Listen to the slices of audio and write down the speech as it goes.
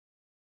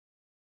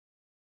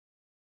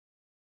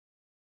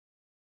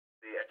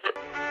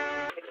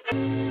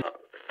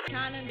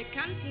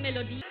Bekannten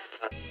Melodie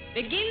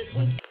beginnt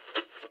und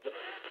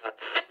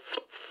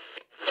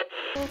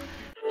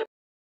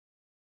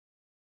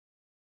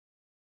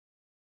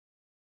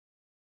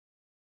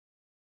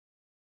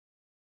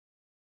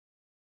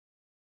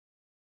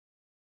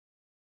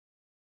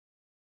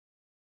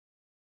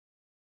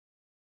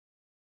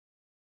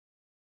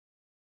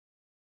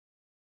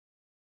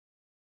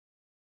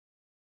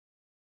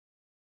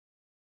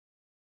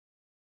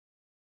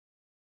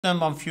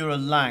Sturmbannführer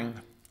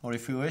Lang, or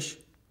if you wish,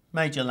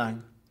 Major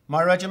Lang.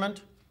 My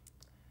regiment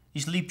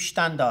is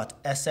Liebstandard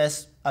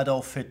SS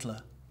Adolf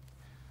Hitler.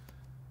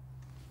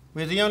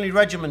 We're the only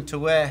regiment to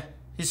wear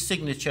his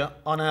signature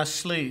on our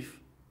sleeve.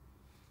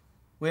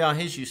 We are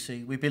his, you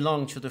see. We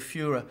belong to the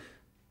Führer.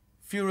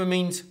 Führer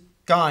means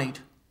guide.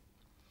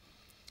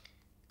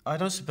 I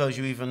don't suppose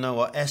you even know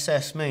what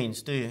SS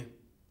means, do you?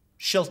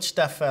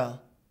 Schutzstaffel,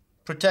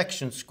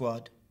 protection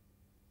squad,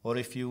 or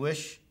if you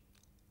wish,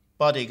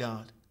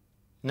 bodyguard.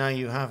 Now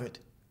you have it.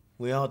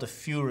 We are the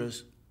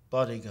Führer's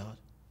bodyguard.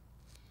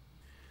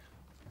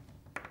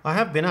 I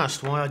have been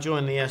asked why I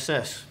joined the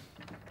SS.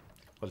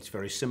 Well, it's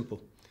very simple.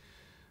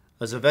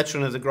 As a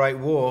veteran of the Great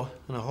War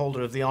and a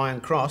holder of the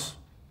Iron Cross,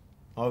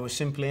 I was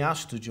simply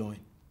asked to join.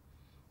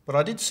 But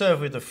I did serve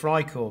with the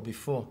Freikorps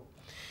before.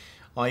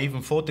 I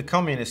even fought the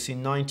Communists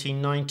in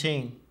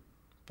 1919.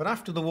 But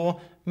after the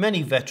war,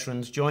 many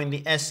veterans joined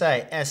the SA,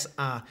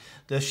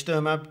 the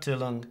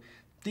Sturmabteilung.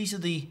 These are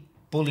the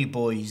bully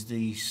boys,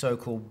 the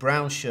so-called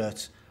brown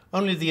shirts.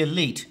 Only the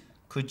elite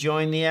could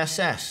join the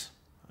SS.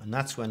 And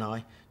that's when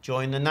I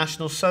joined the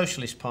National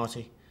Socialist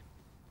Party.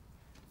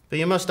 But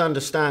you must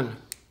understand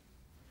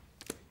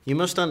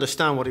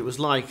what it was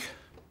like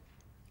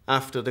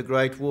after the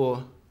Great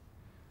War,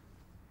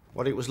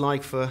 what it was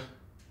like for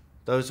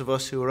those of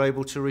us who were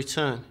able to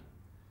return.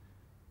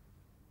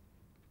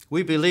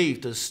 We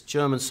believed as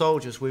German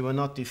soldiers we were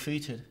not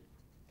defeated.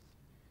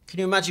 Can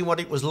you imagine what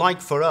it was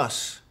like for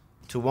us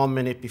to 1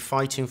 minute be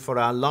fighting for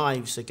our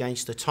lives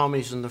against the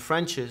Tommies and the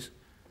Frenches,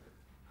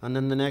 and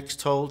then the next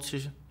told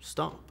to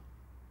stop,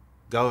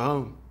 go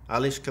home,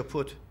 alles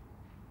kaputt.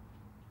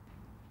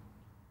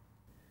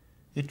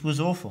 It was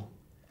awful.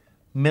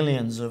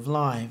 Millions of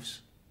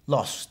lives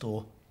lost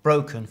or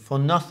broken for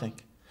nothing.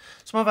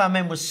 Some of our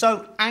men were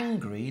so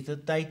angry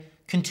that they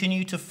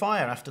continued to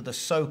fire after the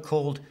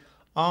so-called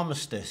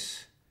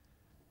armistice.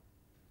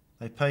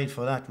 They paid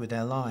for that with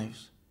their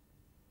lives.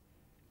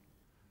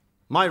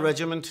 My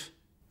regiment,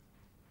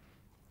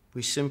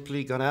 we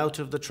simply got out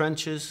of the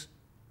trenches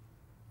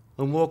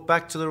and walked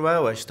back to the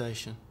railway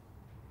station.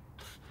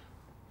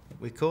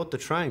 We caught the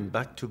train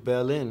back to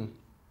Berlin,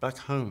 back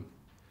home.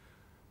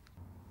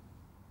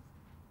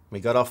 We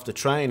got off the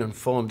train and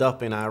formed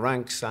up in our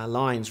ranks, our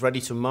lines,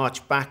 ready to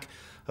march back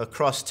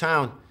across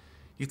town.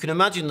 You can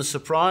imagine the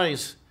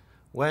surprise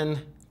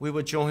when we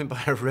were joined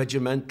by a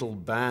regimental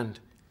band.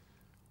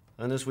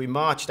 And as we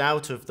marched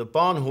out of the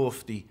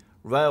Bahnhof, the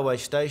railway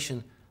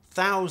station,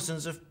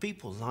 thousands of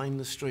people lined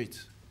the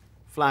streets,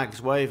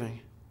 flags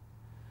waving.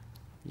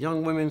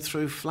 Young women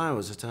threw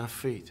flowers at our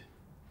feet.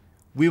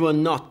 We were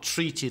not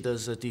treated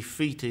as a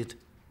defeated,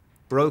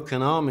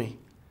 broken army.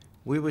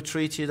 We were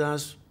treated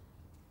as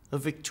a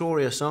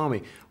victorious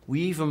army.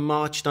 We even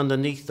marched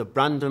underneath the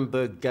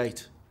Brandenburg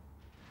Gate.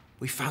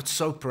 We felt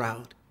so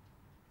proud.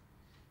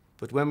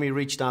 But when we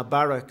reached our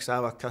barracks,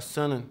 our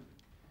Kasernen,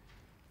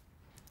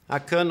 our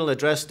colonel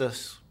addressed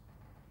us.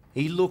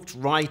 He looked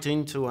right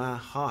into our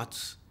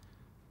hearts.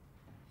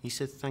 He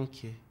said,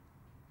 "Thank you."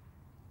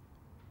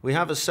 We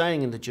have a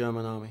saying in the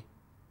German army,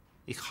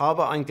 "Ich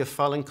habe einen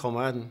gefallenen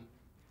Kameraden,"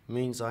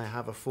 means I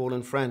have a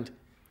fallen friend.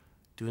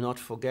 Do not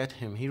forget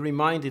him. He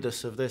reminded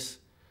us of this.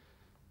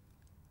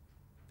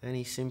 Then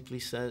he simply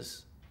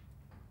says,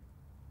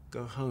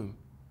 "Go home."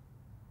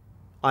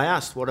 I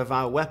asked, "What of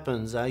our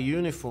weapons, our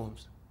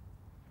uniforms?"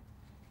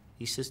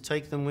 He says,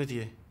 "Take them with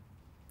you.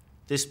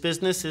 This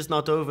business is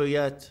not over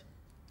yet."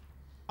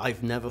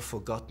 I've never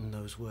forgotten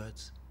those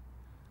words.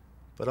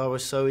 But I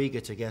was so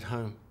eager to get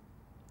home.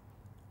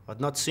 I'd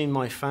not seen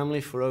my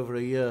family for over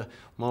a year,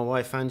 my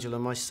wife Angela,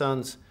 my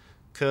sons,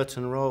 Kurt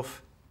and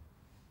Rolf.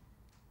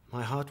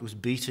 My heart was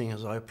beating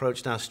as I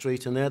approached our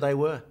street, and there they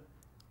were,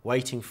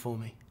 waiting for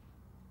me.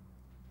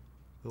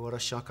 But what a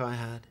shock I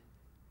had.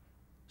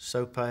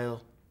 So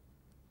pale,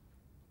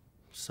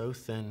 so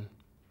thin,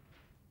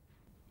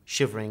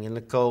 shivering in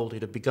the cold.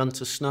 It had begun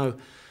to snow,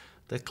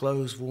 their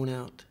clothes worn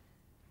out.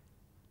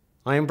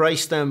 I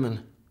embraced them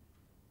and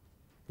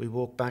we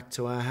walked back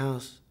to our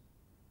house.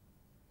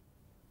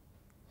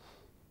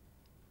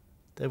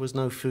 There was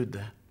no food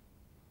there.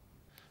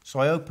 So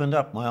I opened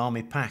up my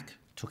army pack,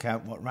 took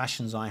out what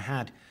rations I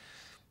had.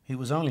 It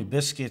was only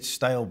biscuits,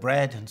 stale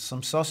bread and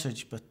some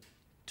sausage, but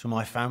to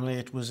my family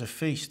it was a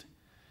feast.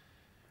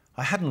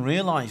 I hadn't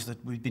realized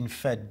that we'd been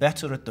fed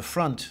better at the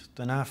front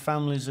than our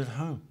families at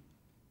home.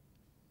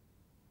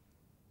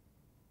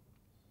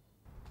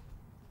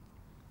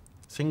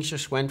 Things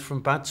just went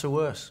from bad to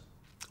worse.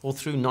 All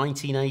through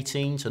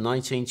 1918 to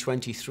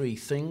 1923,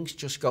 things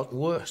just got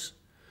worse.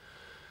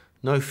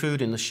 No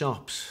food in the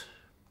shops,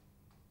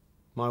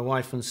 my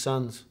wife and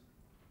sons.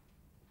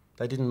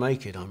 They didn't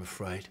make it, I'm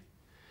afraid.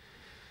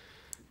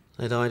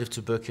 They died of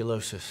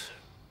tuberculosis.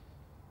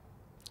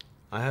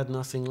 I had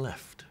nothing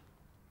left.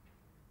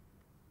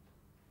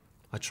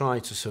 I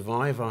tried to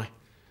survive. I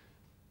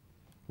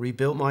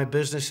rebuilt my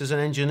business as an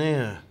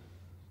engineer.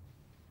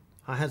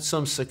 I had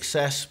some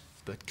success,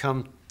 but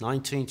come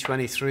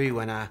 1923,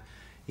 when our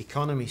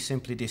economy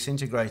simply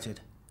disintegrated,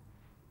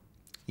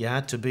 you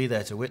had to be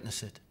there to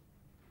witness it,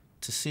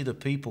 to see the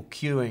people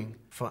queuing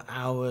for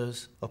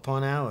hours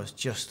upon hours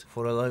just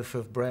for a loaf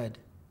of bread.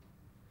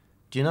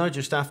 Do you know,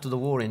 just after the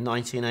war in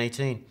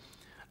 1918,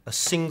 a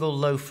single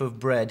loaf of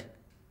bread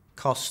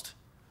cost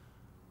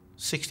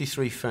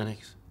 63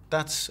 pfennigs.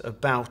 That's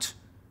about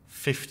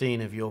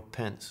 15 of your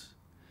pence.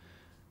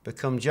 But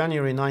come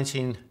January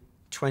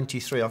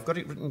 1923, I've got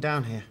it written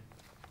down here.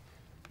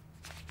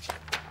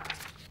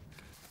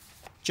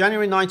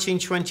 January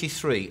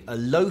 1923, a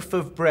loaf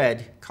of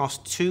bread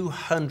cost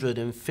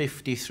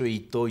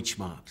 253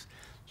 Deutschmarks.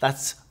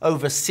 That's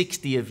over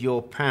 60 of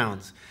your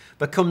pounds.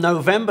 But come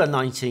November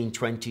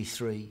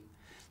 1923,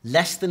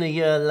 less than a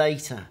year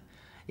later,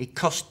 it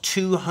cost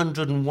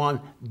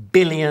 201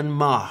 billion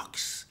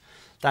marks.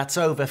 That's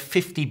over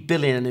 50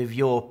 billion of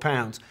your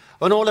pounds.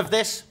 And all of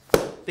this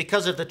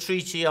because of the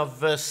Treaty of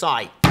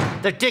Versailles,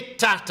 the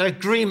Diktat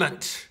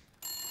Agreement.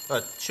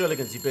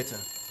 Entschuldigen Sie bitte.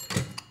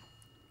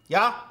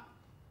 Ja?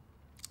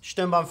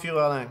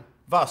 Stimmbandführer allein.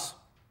 Was?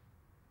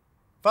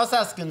 Was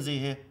asken Sie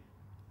hier?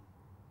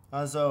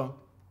 Also,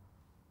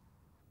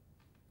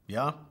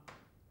 ja,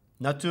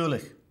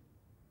 natürlich.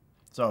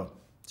 So,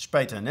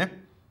 später, ne?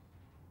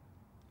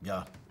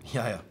 Ja.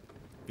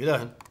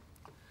 Wiederhin.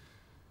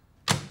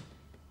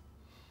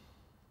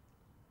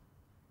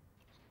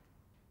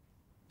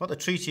 What the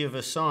Treaty of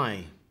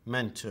Versailles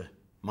meant to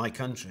my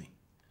country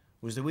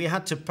was that we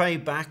had to pay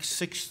back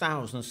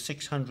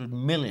 6,600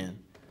 million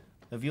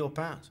of your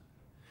pounds.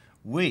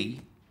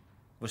 We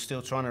were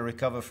still trying to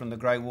recover from the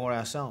Great War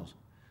ourselves.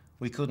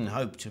 We couldn't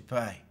hope to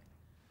pay.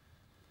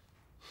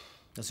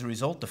 As a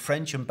result, the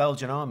French and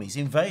Belgian armies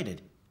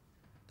invaded.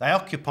 They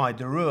occupied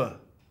the Ruhr.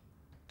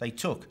 They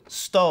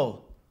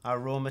stole our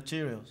raw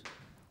materials.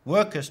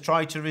 Workers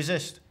tried to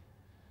resist.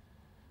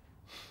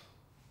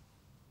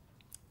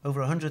 Over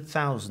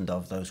 100,000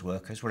 of those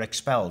workers were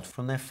expelled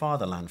from their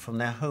fatherland, from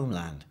their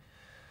homeland.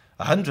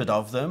 100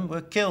 of them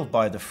were killed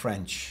by the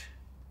French.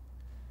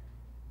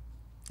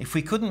 If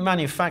we couldn't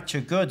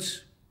manufacture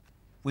goods,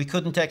 we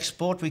couldn't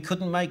export, we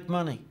couldn't make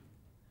money.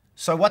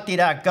 So what did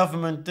our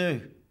government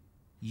do?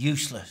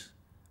 Useless.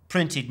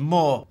 Printed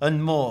more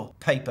and more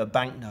paper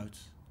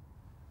banknotes.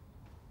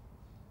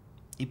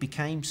 It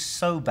became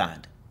so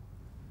bad.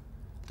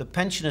 The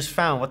pensioners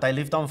found what they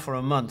lived on for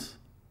a month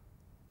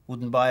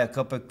wouldn't buy a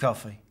cup of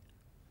coffee,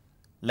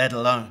 let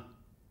alone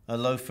a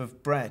loaf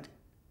of bread.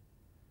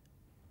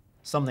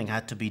 Something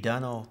had to be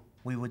done, or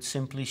we would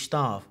simply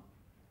starve.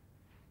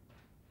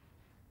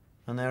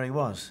 And there he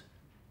was,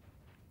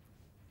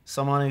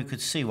 someone who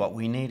could see what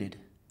we needed.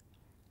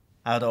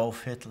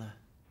 Adolf Hitler.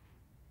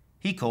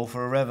 He called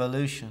for a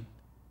revolution.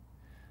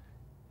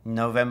 In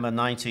November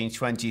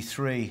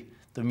 1923,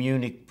 the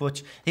Munich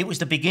Putsch, it was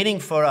the beginning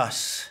for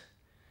us.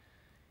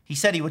 He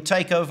said he would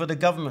take over the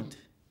government,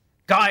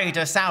 guide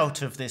us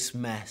out of this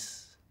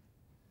mess.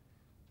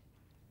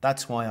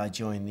 That's why I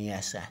joined the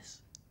SS.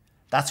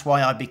 That's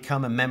why I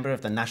became a member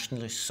of the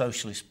Nationalist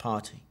Socialist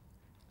Party,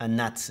 a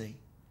Nazi.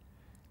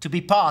 To be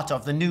part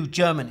of the new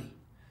Germany,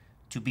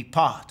 to be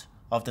part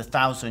of the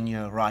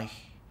 1,000-year Reich.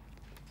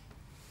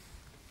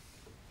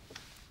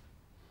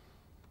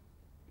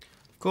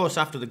 Of course,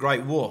 after the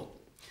Great War,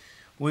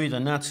 we, the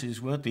Nazis,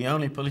 weren't the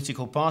only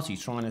political party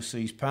trying to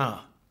seize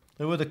power.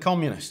 There were the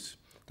communists.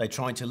 They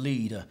tried to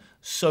lead a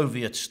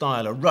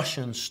Soviet-style, a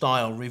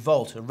Russian-style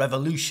revolt, a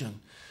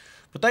revolution.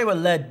 But they were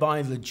led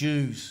by the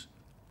Jews,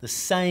 the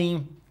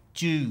same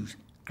Jews,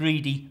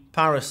 greedy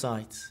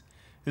parasites,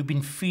 who'd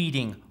been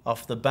feeding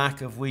off the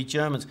back of we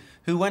Germans,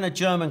 who, when a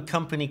German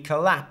company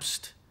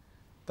collapsed,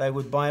 they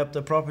would buy up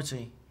the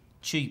property,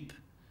 cheap,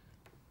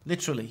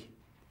 literally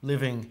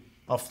living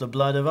off the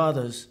blood of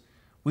others.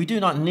 We do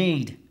not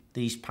need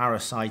these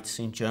parasites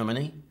in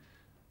Germany.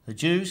 The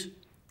Jews,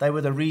 they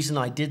were the reason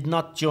I did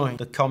not join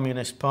the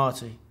Communist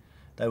Party.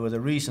 They were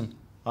the reason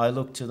I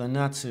looked to the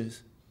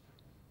Nazis.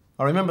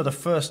 I remember the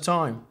first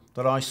time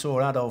that I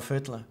saw Adolf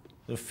Hitler,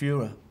 the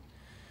Führer.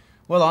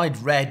 Well, I'd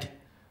read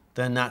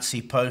the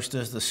Nazi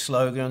posters, the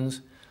slogans,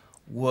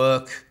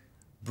 work,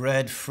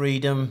 bread,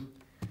 freedom,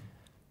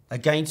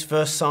 against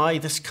Versailles,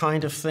 this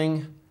kind of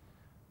thing.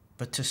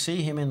 But to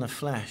see him in the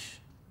flesh,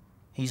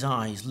 his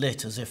eyes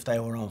lit as if they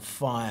were on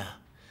fire,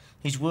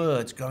 his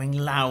words growing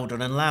louder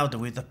and louder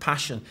with the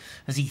passion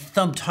as he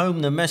thumped home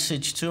the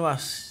message to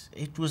us,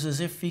 it was as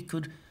if he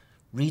could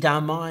read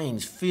our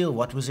minds, feel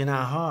what was in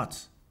our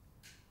hearts.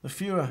 The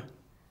Führer,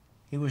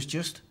 he was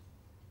just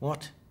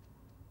what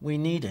we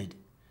needed.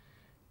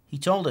 He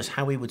told us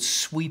how he would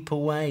sweep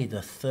away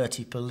the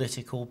 30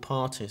 political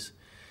parties.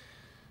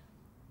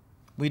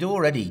 We'd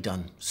already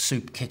done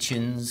soup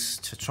kitchens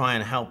to try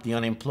and help the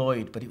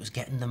unemployed, but it was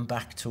getting them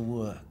back to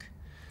work.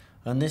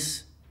 And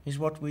this is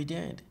what we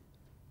did.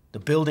 The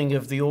building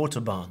of the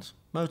autobahns,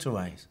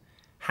 motorways,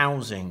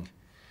 housing,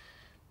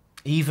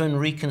 even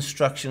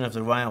reconstruction of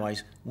the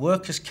railways.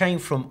 Workers came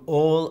from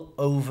all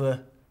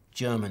over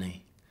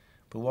Germany.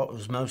 But what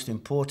was most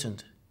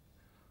important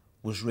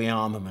was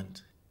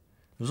rearmament.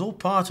 It was all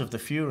part of the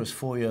Führer's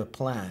 4-year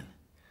plan.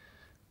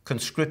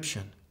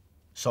 Conscription.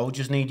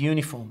 Soldiers need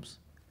uniforms,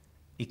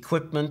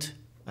 equipment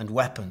and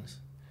weapons.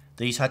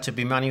 These had to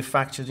be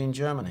manufactured in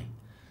Germany.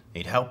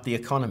 It helped the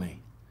economy,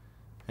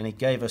 and it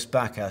gave us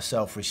back our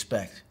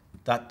self-respect,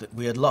 that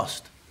we had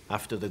lost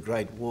after the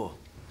Great War.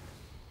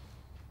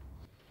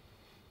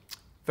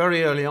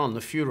 Very early on, the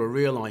Führer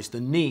realized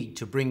the need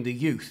to bring the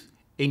youth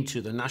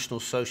into the National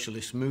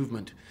Socialist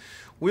movement.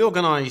 We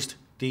organized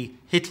the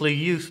Hitler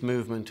Youth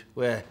Movement,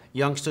 where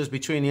youngsters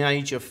between the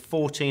age of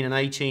 14 and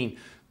 18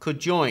 could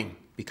join,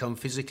 become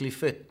physically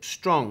fit,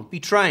 strong, be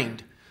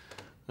trained,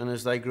 and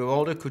as they grew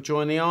older could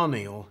join the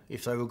army, or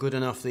if they were good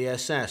enough, the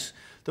SS.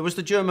 There was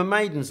the German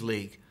Maidens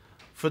League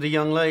for the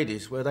young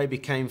ladies, where they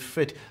became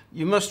fit.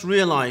 You must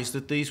realize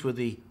that these were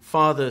the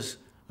fathers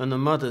and the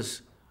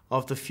mothers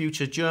of the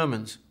future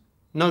Germans.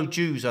 No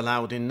Jews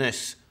allowed in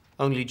this,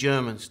 only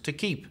Germans, to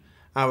keep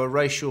our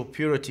racial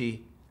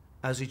purity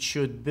as it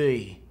should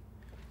be.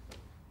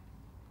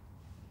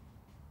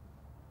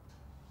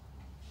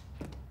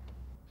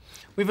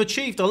 We've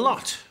achieved a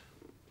lot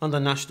under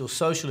National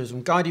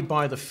Socialism, guided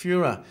by the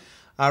Führer.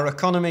 Our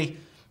economy,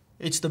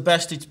 it's the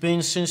best it's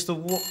been since the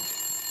war.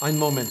 Ein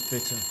Moment,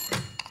 bitte.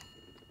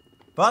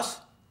 Was?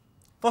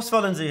 Was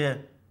wollen Sie hier?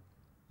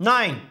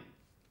 Nein!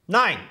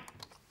 Nein!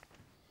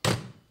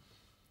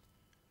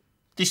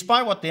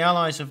 Despite what the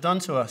Allies have done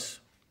to us,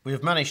 we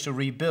have managed to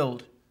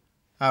rebuild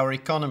our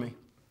economy.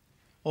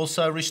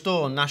 Also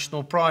restore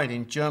national pride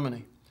in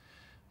Germany.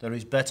 There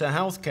is better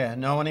healthcare,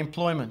 no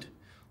unemployment.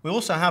 We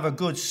also have a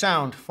good,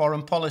 sound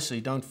foreign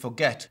policy. Don't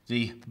forget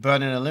the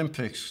Berlin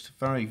Olympics,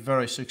 very,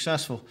 very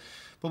successful.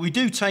 But we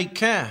do take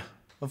care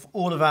of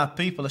all of our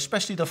people,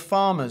 especially the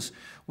farmers,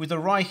 with the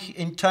Reich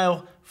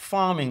entail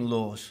farming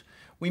laws.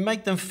 We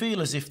make them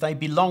feel as if they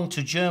belong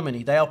to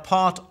Germany. They are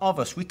part of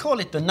us. We call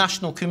it the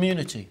national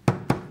community.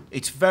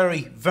 It's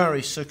very,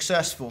 very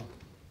successful.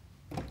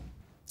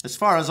 As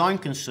far as I'm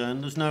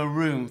concerned, there's no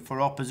room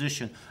for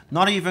opposition,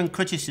 not even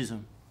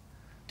criticism.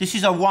 This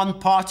is a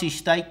one-party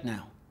state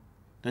now.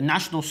 The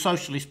National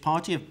Socialist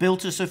Party have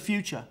built us a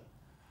future.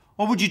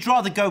 Or would you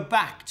rather go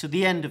back to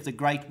the end of the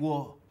Great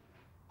War?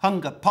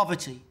 Hunger,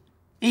 poverty,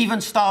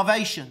 even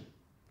starvation.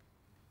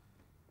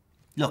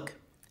 Look,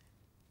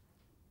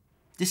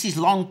 this is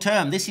long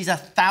term. This is a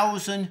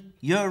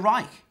 1,000-year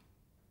Reich.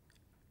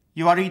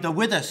 You are either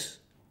with us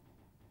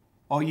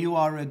or you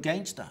are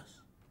against us.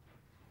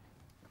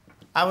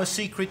 Our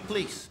secret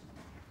police,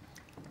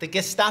 the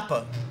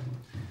Gestapo,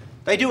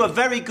 they do a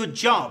very good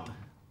job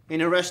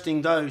in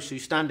arresting those who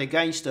stand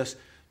against us.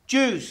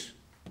 Jews,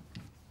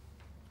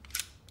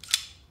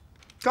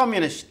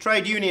 communists,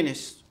 trade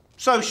unionists,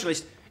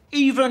 socialists,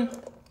 even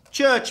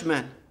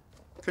churchmen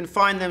can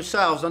find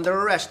themselves under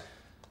arrest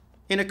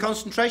in a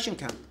concentration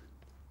camp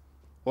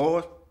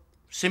or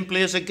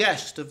simply as a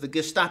guest of the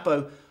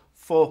Gestapo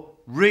for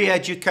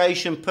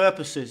re-education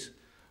purposes.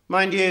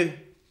 Mind you,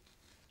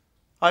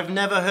 I've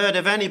never heard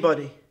of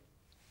anybody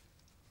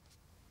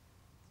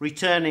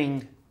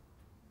returning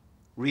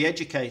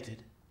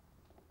re-educated.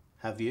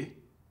 Have you?